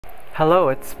Hello,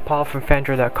 it's Paul from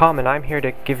Phandroid.com, and I'm here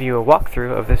to give you a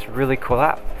walkthrough of this really cool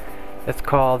app. It's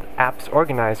called Apps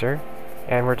Organizer,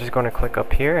 and we're just going to click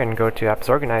up here and go to Apps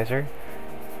Organizer,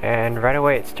 and right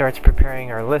away it starts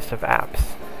preparing our list of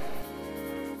apps.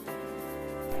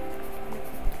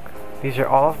 These are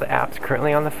all of the apps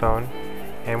currently on the phone,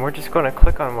 and we're just going to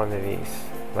click on one of these,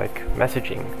 like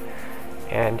messaging.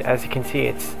 And as you can see,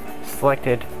 it's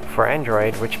selected for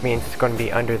Android, which means it's going to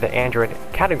be under the Android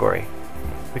category.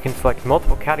 We can select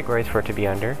multiple categories for it to be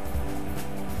under.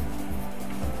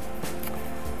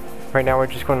 Right now we're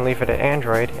just going to leave it at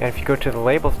Android, and if you go to the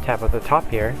Labels tab at the top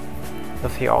here, you'll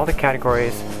see all the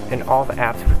categories and all the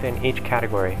apps within each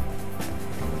category.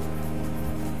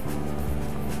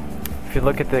 If you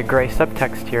look at the gray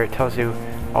subtext here, it tells you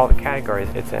all the categories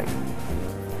it's in.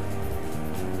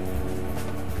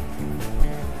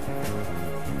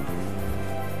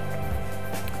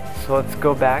 So let's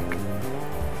go back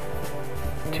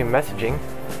to messaging,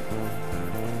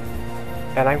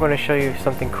 and I'm going to show you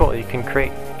something cool. You can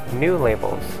create new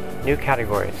labels, new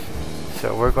categories.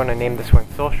 So we're going to name this one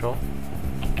social.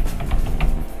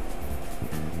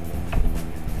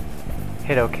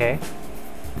 Hit OK,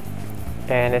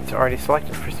 and it's already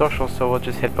selected for social, so we'll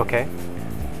just hit OK.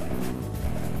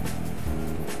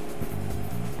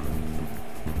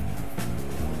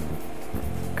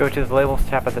 Go to the Labels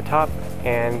tab at the top,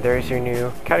 and there's your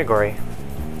new category.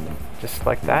 Just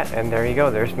select that, and there you go,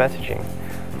 there's messaging.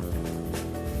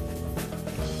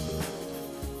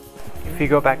 If you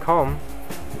go back home,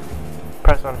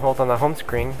 press on hold on the home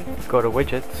screen, go to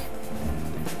Widgets,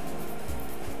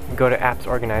 go to Apps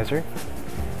Organizer.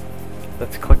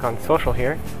 Let's click on Social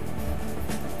here,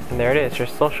 and there it is, your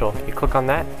social. You click on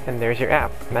that, and there's your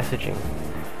app, messaging.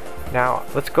 Now,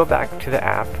 let's go back to the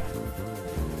app.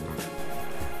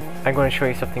 I'm going to show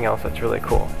you something else that's really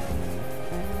cool.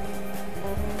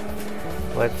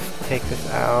 Let's take this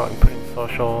out and put in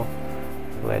social.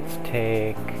 Let's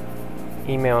take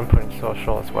email and put in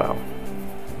social as well.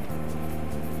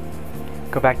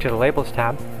 Go back to the Labels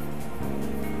tab.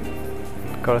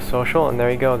 Go to social, and there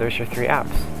you go, there's your three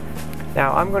apps.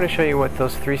 Now I'm going to show you what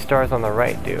those three stars on the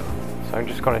right do. So I'm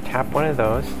just going to tap one of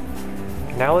those.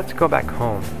 Now let's go back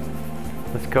home.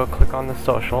 Let's go click on the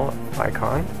social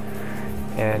icon.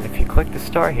 And if you click the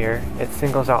star here, it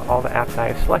singles out all the apps I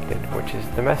have selected, which is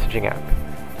the messaging app.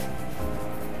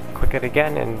 Click it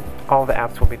again, and all the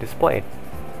apps will be displayed.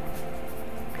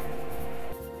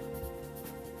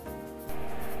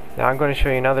 Now I'm going to show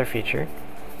you another feature.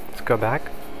 Let's go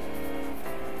back.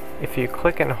 If you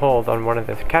click and hold on one of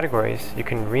the categories, you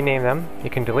can rename them, you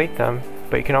can delete them,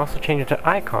 but you can also change it to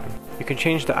icon. You can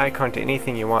change the icon to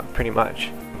anything you want pretty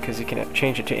much, because you can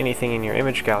change it to anything in your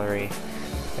image gallery.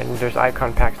 And there's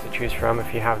icon packs to choose from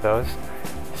if you have those.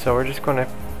 So we're just going to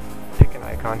pick an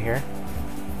icon here.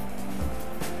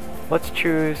 Let's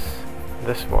choose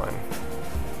this one.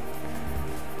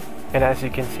 And as you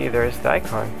can see, there's the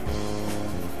icon.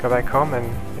 Go back home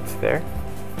and it's there.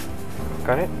 Click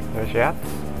on it, there's your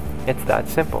apps. It's that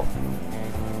simple.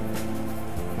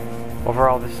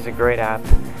 Overall, this is a great app.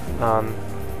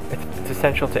 It's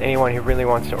essential to anyone who really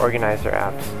wants to organize their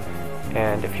apps.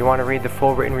 And if you want to read the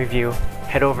full written review,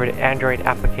 head over to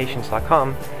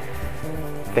androidapplications.com.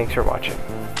 Thanks for watching.